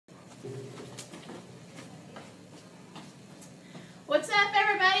What's up,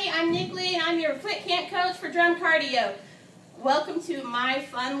 everybody? I'm Nick Lee, and I'm your fitcamp coach for drum cardio. Welcome to my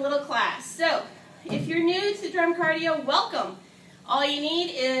fun little class. So, if you're new to drum cardio, welcome. All you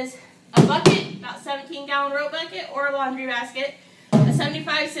need is a bucket, about 17-gallon rope bucket, or a laundry basket, a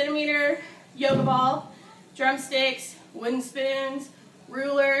 75-centimeter yoga ball, drumsticks, wooden spoons,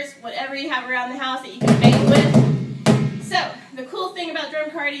 rulers, whatever you have around the house that you can bang with. So, the cool thing about drum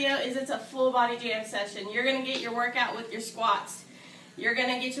cardio is it's a full body jam session. You're going to get your workout with your squats. You're going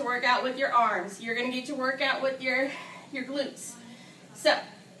to get your workout with your arms. You're going to get your workout with your glutes. So,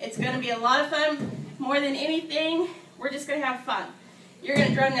 it's going to be a lot of fun. More than anything, we're just going to have fun. You're going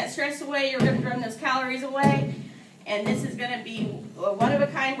to drum that stress away. You're going to drum those calories away. And this is going to be a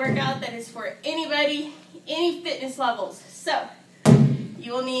one-of-a-kind workout that is for anybody, any fitness levels. So,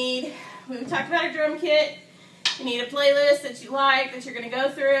 you will need, we talked about a drum kit. You need a playlist that you like, that you're going to go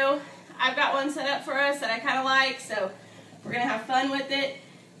through. I've got one set up for us that I kind of like, so we're going to have fun with it.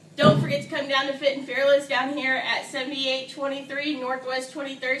 Don't forget to come down to Fit and Fearless down here at 7823 Northwest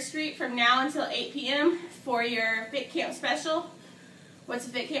 23rd Street from now until 8 p.m. for your Fit Camp special. What's a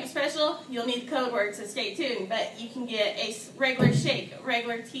Fit Camp special? You'll need the code word, so stay tuned. But you can get a regular shake, a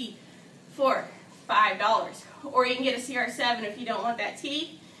regular tea for $5. Or you can get a CR7 if you don't want that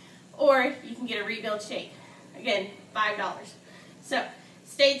tea. Or you can get a rebuild shake. Again, $5. So,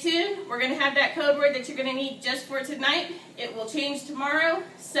 stay tuned. We're going to have that code word that you're going to need just for tonight. It will change tomorrow.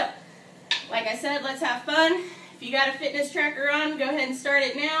 So, like I said, let's have fun. If you got a fitness tracker on, go ahead and start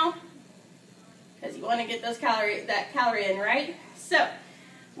it now. Because you want to get that calorie in, right? So,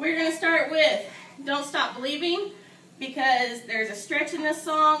 we're going to start with Don't Stop Believing. Because there's a stretch in this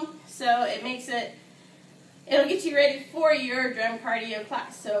song. So, it'll get you ready for your drum cardio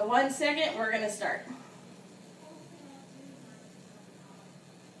class. So, 1 second, we're going to start.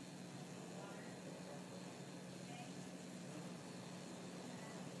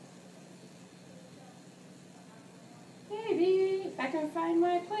 Maybe, if I can find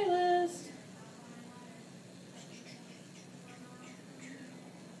my playlist.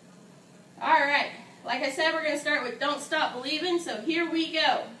 Alright, like I said, we're going to start with Don't Stop Believing, so here we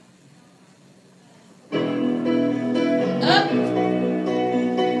go. Up,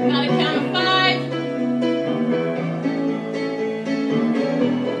 got a count of 5,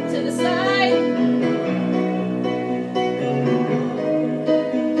 to the side,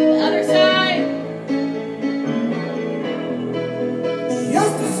 the other side,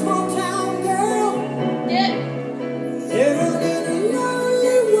 just a small town girl, living in a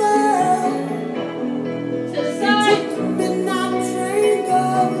lonely world, to the side, took the midnight train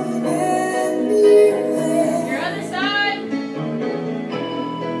going anywhere. your other side,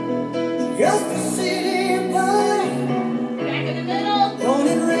 Just a city boy, back in the middle, born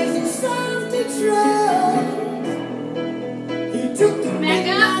and raised in South Detroit. He took the Back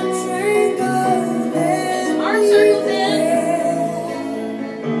up. midnight train going Put some arm circles in.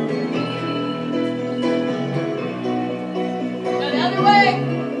 Go the other way.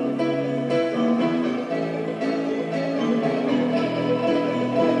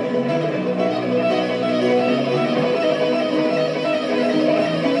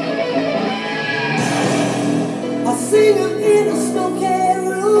 I sing her in a smoky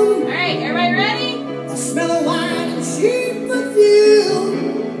room. Alright, everybody ready? I smell of wine and cheap perfume.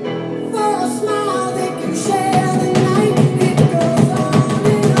 For a smile they can share the night. It goes on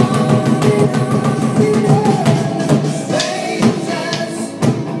and on and on and on. Strangers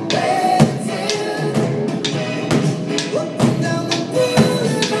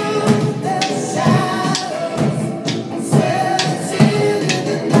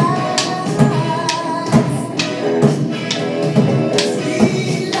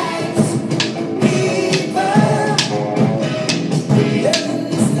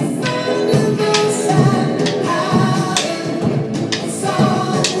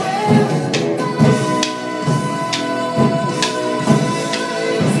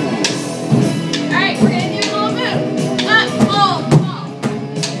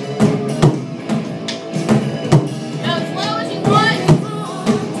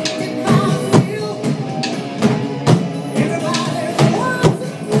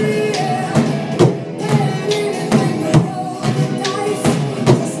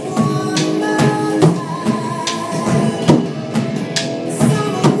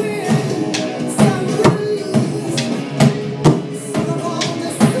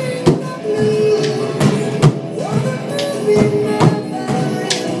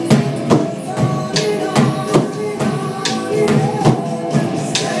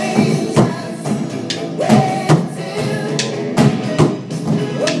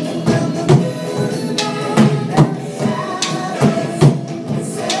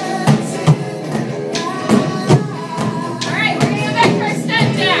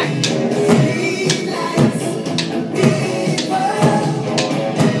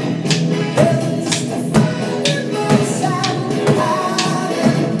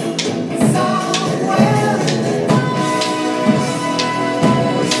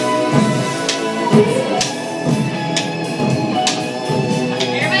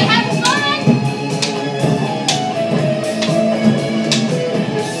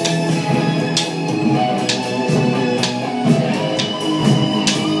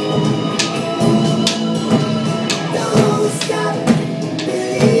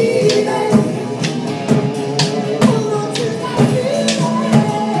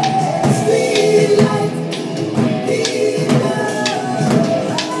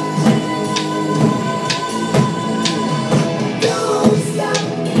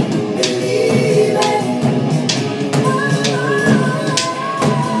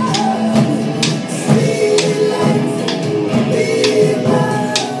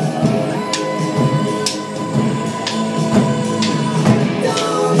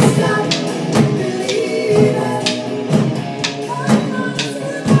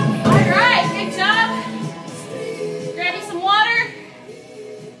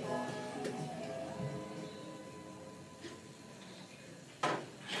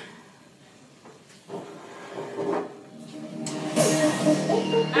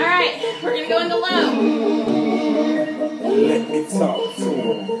We're going to go into low. Let me talk to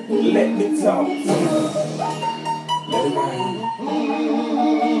him. Let me talk to him. Let it rain.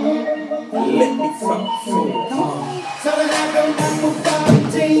 Let me talk to him. Come on. So that I don't have to fight,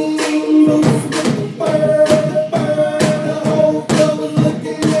 ting, ting, loose with the bird, bird. The whole club was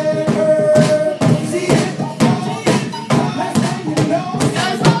looking at her. She hit the floor. Last thing you know. Go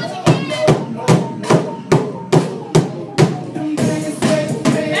as low as you can.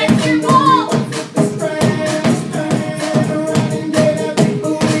 Back to your ball.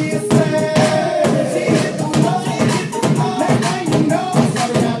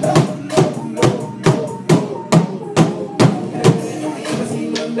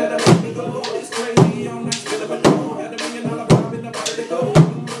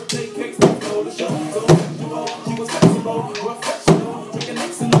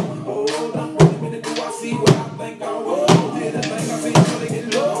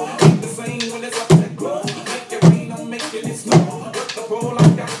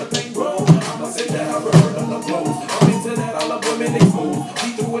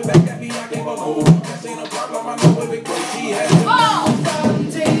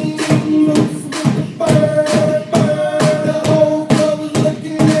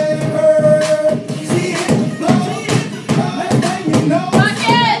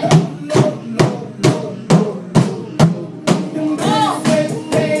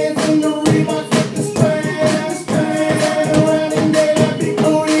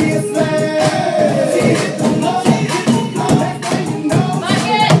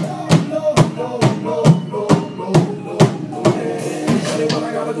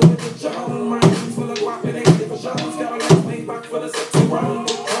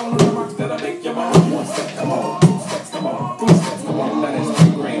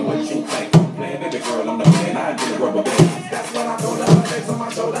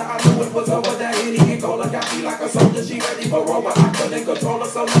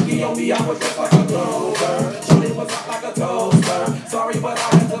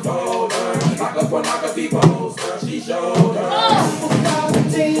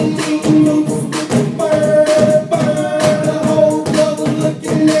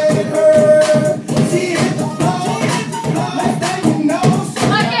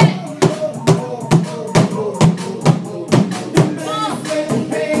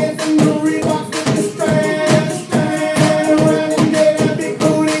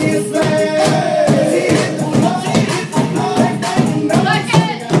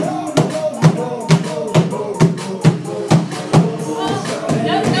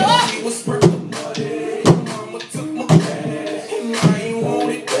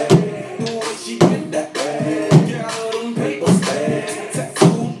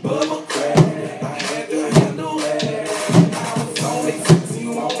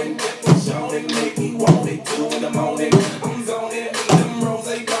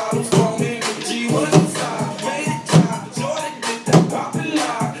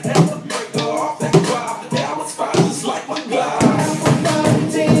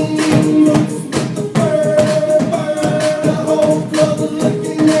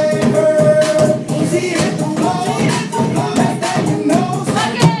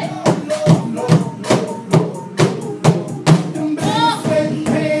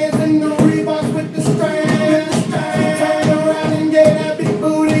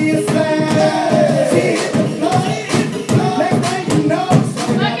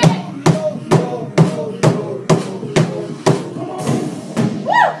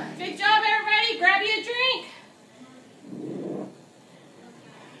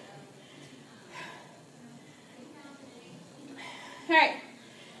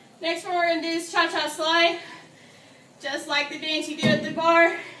 Next one we're going to do is cha-cha slide, just like the dance you did at the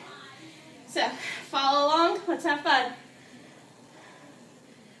bar. So follow along, let's have fun.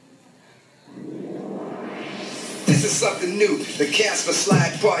 This is something new, the Casper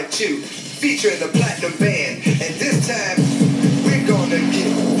Slide Part 2, featuring the Platinum Band, and this time we're gonna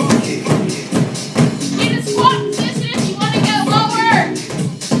get funky. Get a squat position if you want to go lower.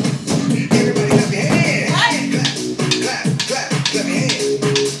 Everybody clap your hands. Clap, clap, clap, clap your hands.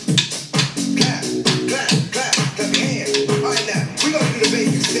 Clap, clap, clap, clap your hands. All right, now we're gonna do the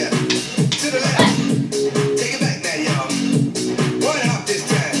basic step. To the left. Take it back now, y'all. One hop this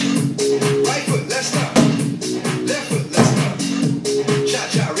time. Right foot, let's stop. Left foot, let's stop.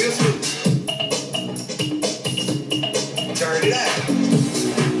 Cha-cha, real smooth. Turn it out.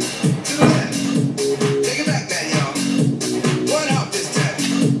 To the left. Take it back now,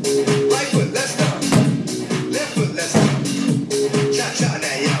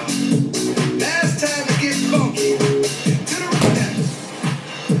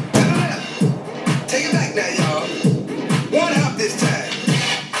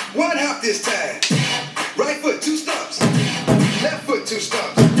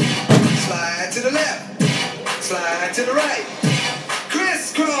 slide to the right.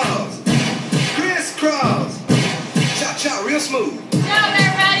 Crisscross, crisscross. Cha-cha, real smooth. Good job,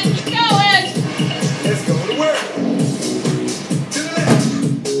 everybody. Keep going. Let's go to work. To the left.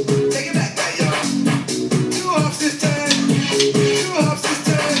 Take it back now, y'all. 2 hops this time. 2 hops this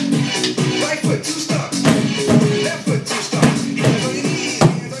time. Right foot, 2 stumps. Left foot, 2 stumps. Hands on your knees.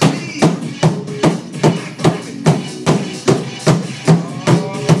 Hands on your knees.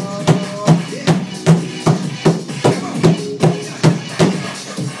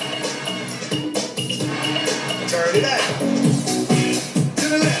 Turn it out. To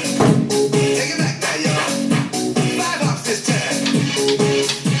the left. Take it back now, y'all. 5 hops this time.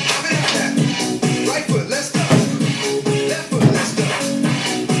 Hop it out now. Right foot, let's go. Left foot, let's go.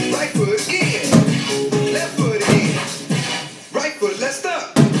 Right foot again. Left foot again. Right foot, let's stop.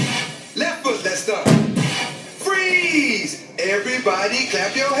 Left foot, let's stop. Freeze! Everybody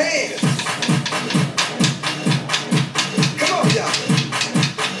clap your hands. Come on, y'all.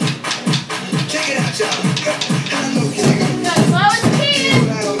 Check it out, y'all. How low can you go? Go as slow as you can.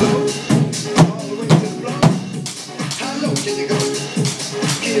 Right on low. All the way to the floor. How low can you go?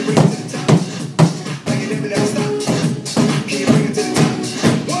 Can you bring it to the top? Like you never never stop. Can you bring it to the top?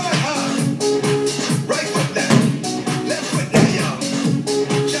 1 hop. Right foot down. Left foot down, y'all.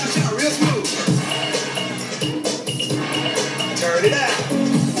 Cha-cha, real smooth. Turn it out.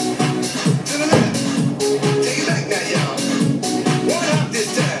 To the left. Take it back now, y'all. 1 hop this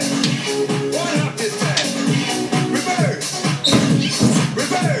time. 1 hop this time. Reverse.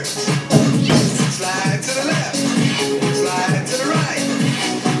 Reverse. Slide to the left. Slide to the right.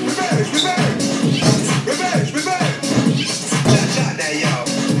 Reverse, reverse. Reverse, reverse. Cha-cha now, y'all.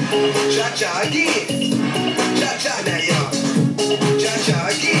 Cha-cha again. Cha-cha now, y'all. Cha-cha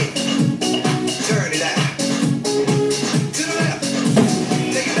again. Turn it out. To the left.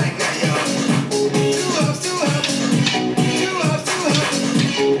 Take it back now, y'all. 2 hops, 2 hops. 2 hops, 2 hops.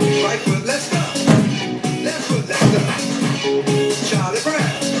 Right foot, let's go. Left foot, let's go. Charlie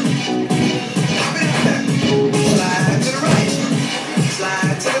Brown. Hop it out there. Slide to the right.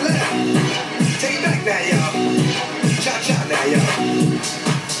 Slide to the left. Take it back now, y'all. Cha-cha now, y'all.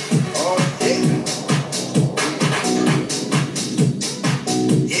 Oh, yeah.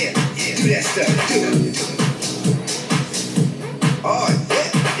 Yeah, yeah. Do that stuff. Do it. Oh, yeah,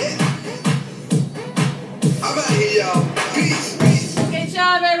 yeah. I'm out here, y'all. Peace, peace. Good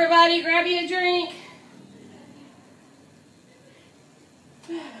job, everybody. Grab you a drink.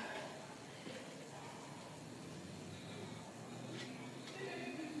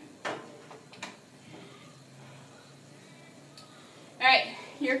 All right,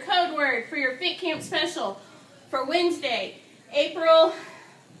 your code word for your Fit Camp special for Wednesday, April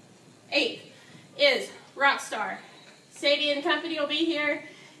 8th is Rockstar. Sadie and company will be here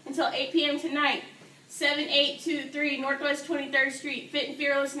until 8 p.m. tonight. 7823 Northwest 23rd Street, Fit and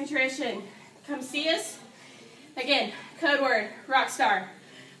Fearless Nutrition. Come see us. Again, code word, Rockstar.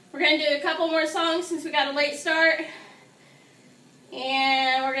 We're going to do a couple more songs since we got a late start.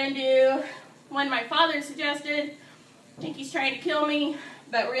 And we're going to do one my father suggested. I think he's trying to kill me,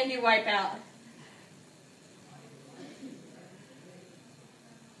 but we're going to do Wipeout.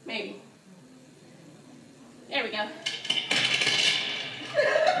 Maybe. There we go.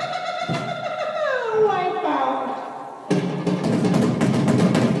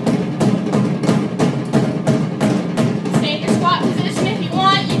 Stay in your squat position if you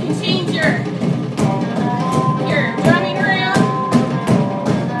want. You can change your drumming around.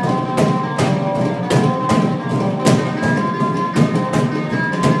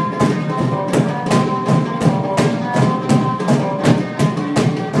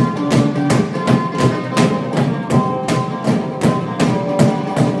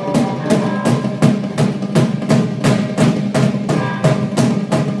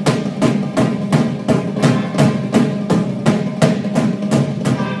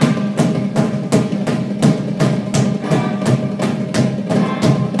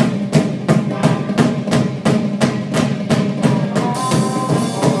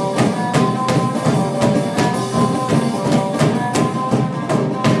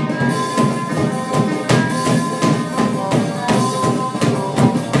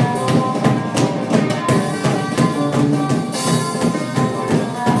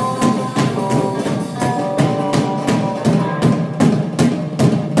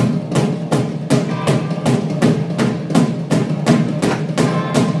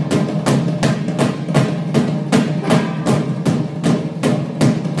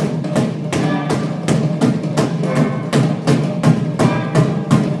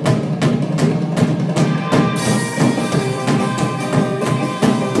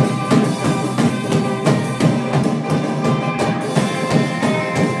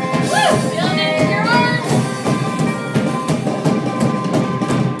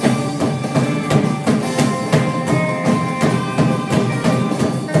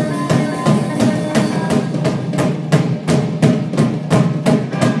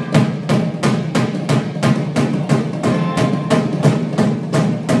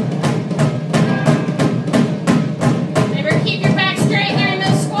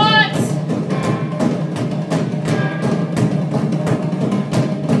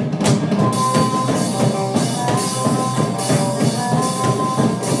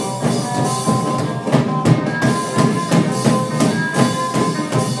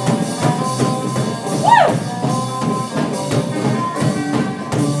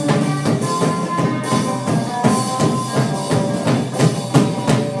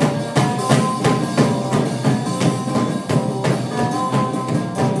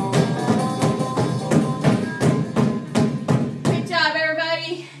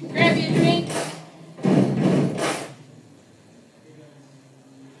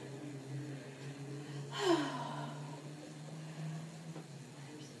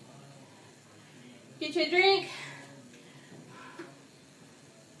 Get you a drink.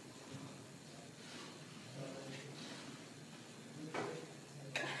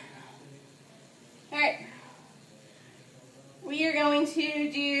 All right. We are going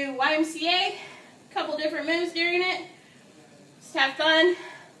to do YMCA, a couple different moves during it. Just have fun.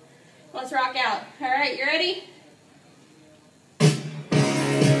 Let's rock out. All right, you ready?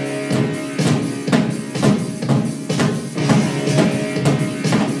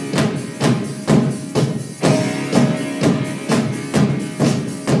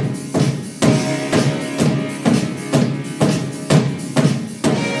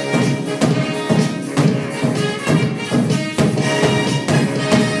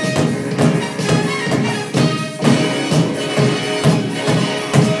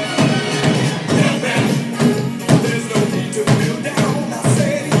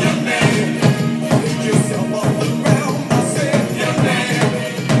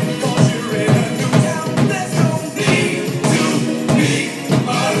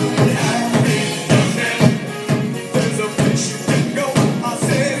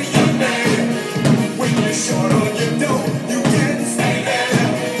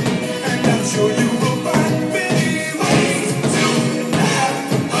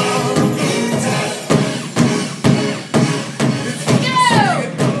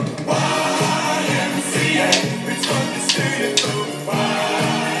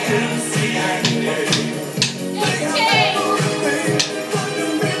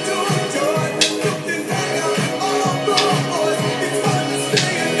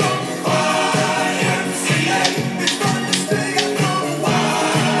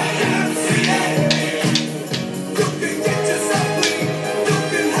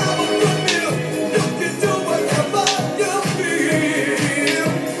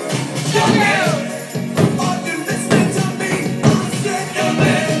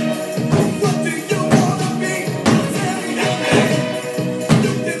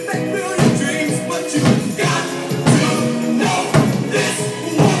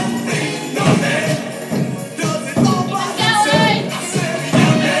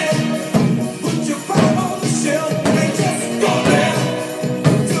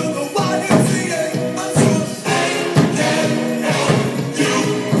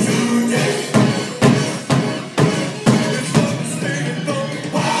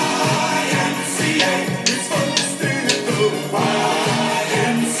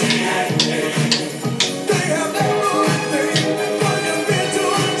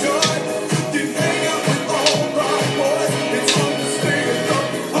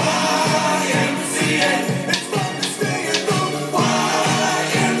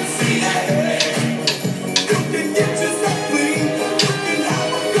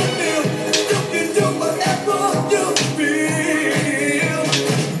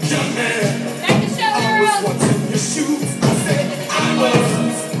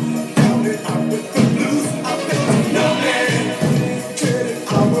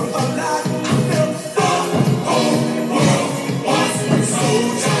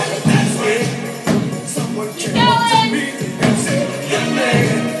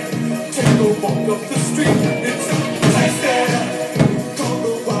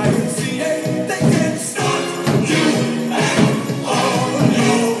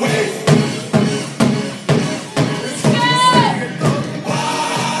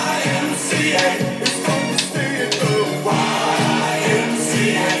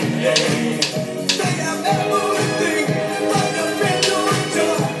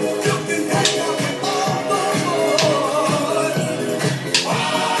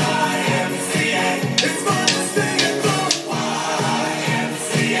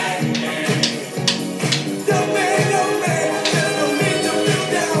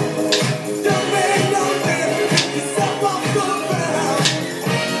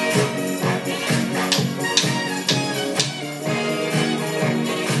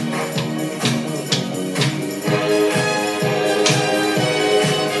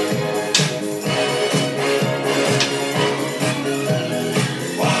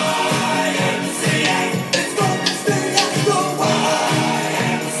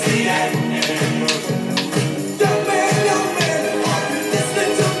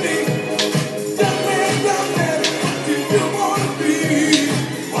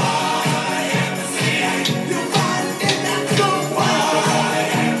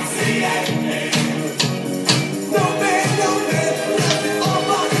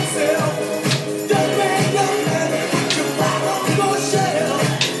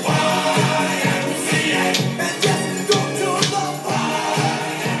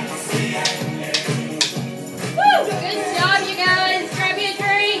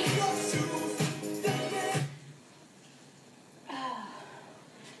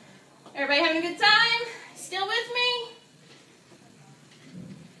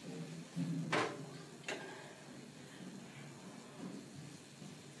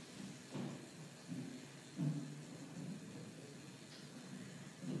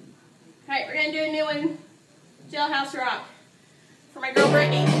 gonna do a new one, Jailhouse Rock, for my girl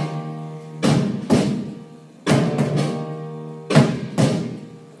Brittany.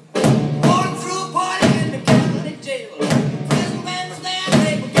 Walking through a party in the county jail. Prison band was there,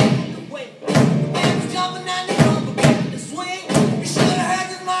 they began to wait. The band was jumping and the drum began to swing. You should have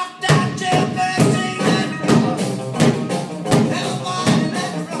heard the knocked out jailbird sing. Let it rock. Everybody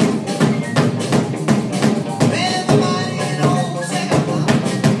let it rock. Everybody in old cell block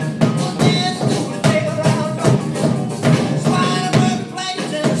was dancing to the jailhouse rock. Spider-Man played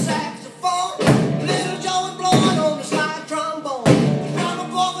the saxophone. Little Joe was blowing on the slide trombone. The drummer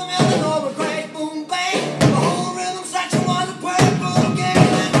boy from Illinois would crash, boom, bang. The whole rhythm section was a purple gang.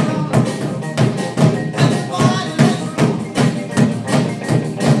 Let it rock. Everybody let it rock.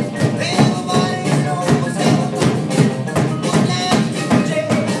 Everybody in old cell block was dancing to the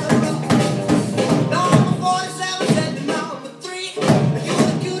jailhouse rock. Number 47 said to number 3, "You're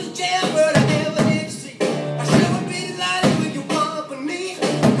the cutest jailbird I ever did see. I sure would be delighted with your company.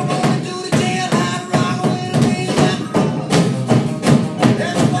 Come on into the jailhouse rock with me. Let it rock.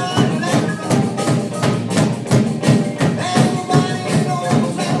 Everybody let it rock. Everybody in old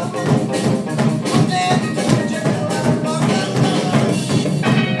cell block was dancing to the jailhouse rock. Let it rock.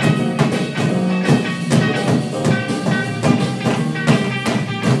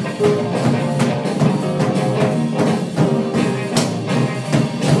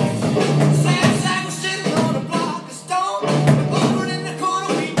 Sad sack was sitting on a block of stone. Over in the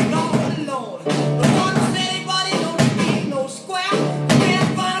corner, we'd be all alone. The sun was steady, buddy, no speed, no square. You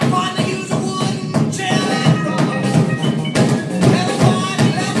can't find a partner, use a wooden chair. Let it rock. Everybody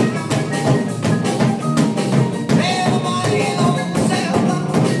let it rock. Everybody in old cell block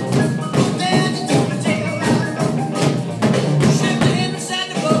was dancing to the jailhouse rock. Shifted in the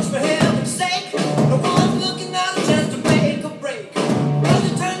center books for heaven's sake. No one's looking out just to make a break.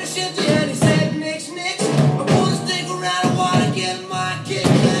 Brother turned to shifty and he said, "Nix, nix. I wanna stick around, I wanna get my kick."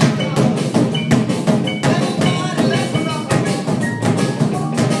 Let it rock. Everybody let it rock.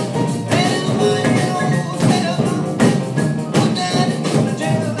 Everybody in old cell block was dancing to the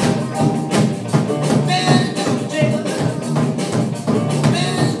jailhouse rock. Dancing to the jailhouse rock.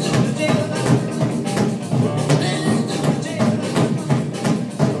 Dancing to the jailhouse rock. Dancing to the jailhouse rock.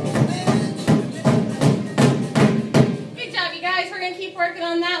 Good job, you guys. We're gonna keep working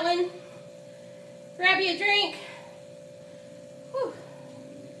on that one. Grab you a drink. Whew.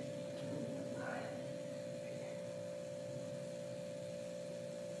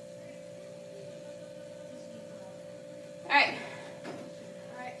 All right.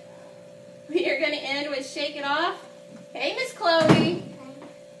 We are going to end with Shake It Off. Hey, Miss Chloe.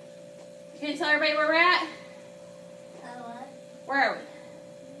 Can you tell everybody where we're at? What? Where are we?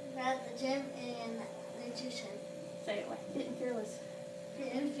 We're at the gym and nutrition. Say it. Fit and Fearless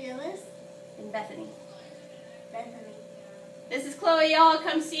And Fearless, in Bethany. Bethany. This is Chloe, y'all.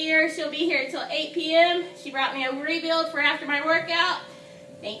 Come see her. She'll be here until 8 p.m. She brought me a rebuild for after my workout.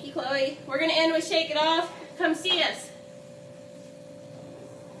 Thank you, Chloe. We're going to end with Shake It Off. Come see us.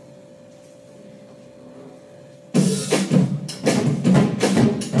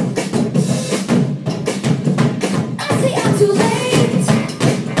 I say I'm too late.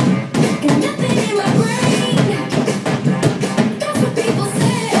 Got nothing in my brain. That's what people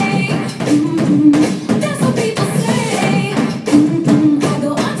say. That's what people say. I go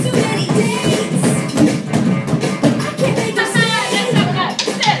on too many dates, but I can't make a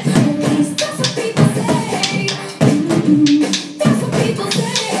mistake. At least that's what people say.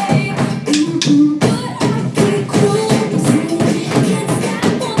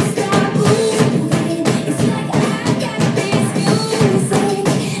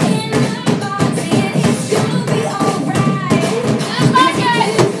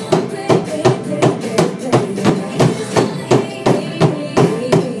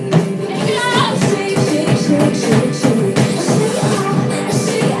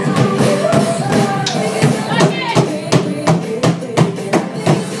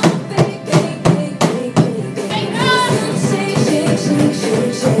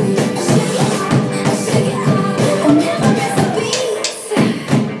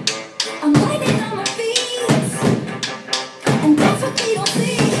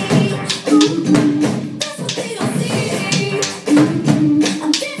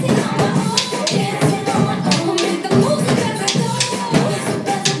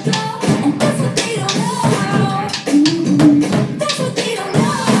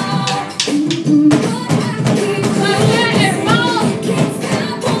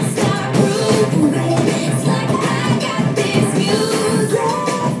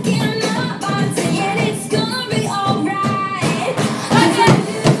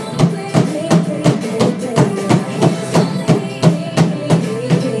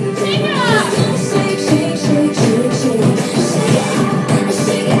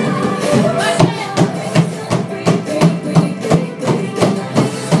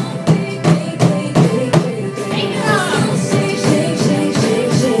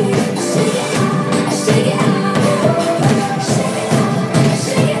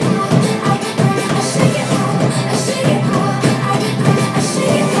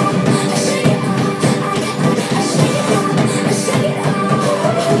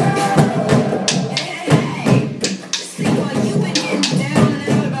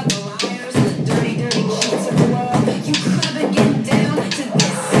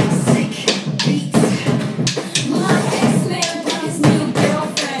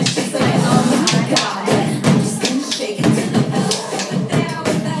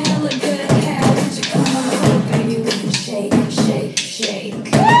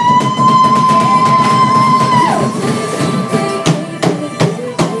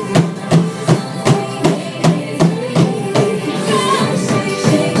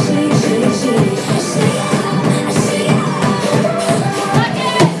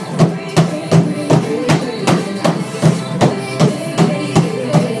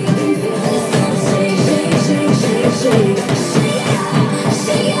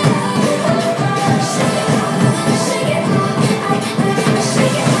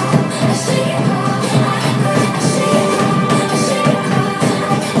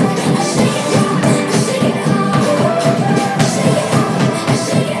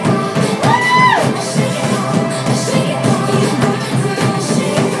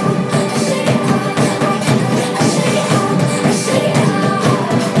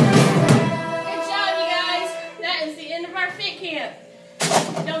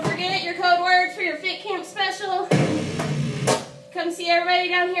 Come see everybody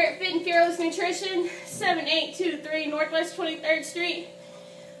down here at Fit and Fearless Nutrition, 7823 Northwest 23rd Street.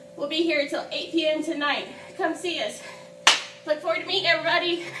 We'll be here until 8 p.m. tonight. Come see us. Look forward to meeting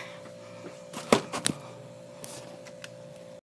everybody.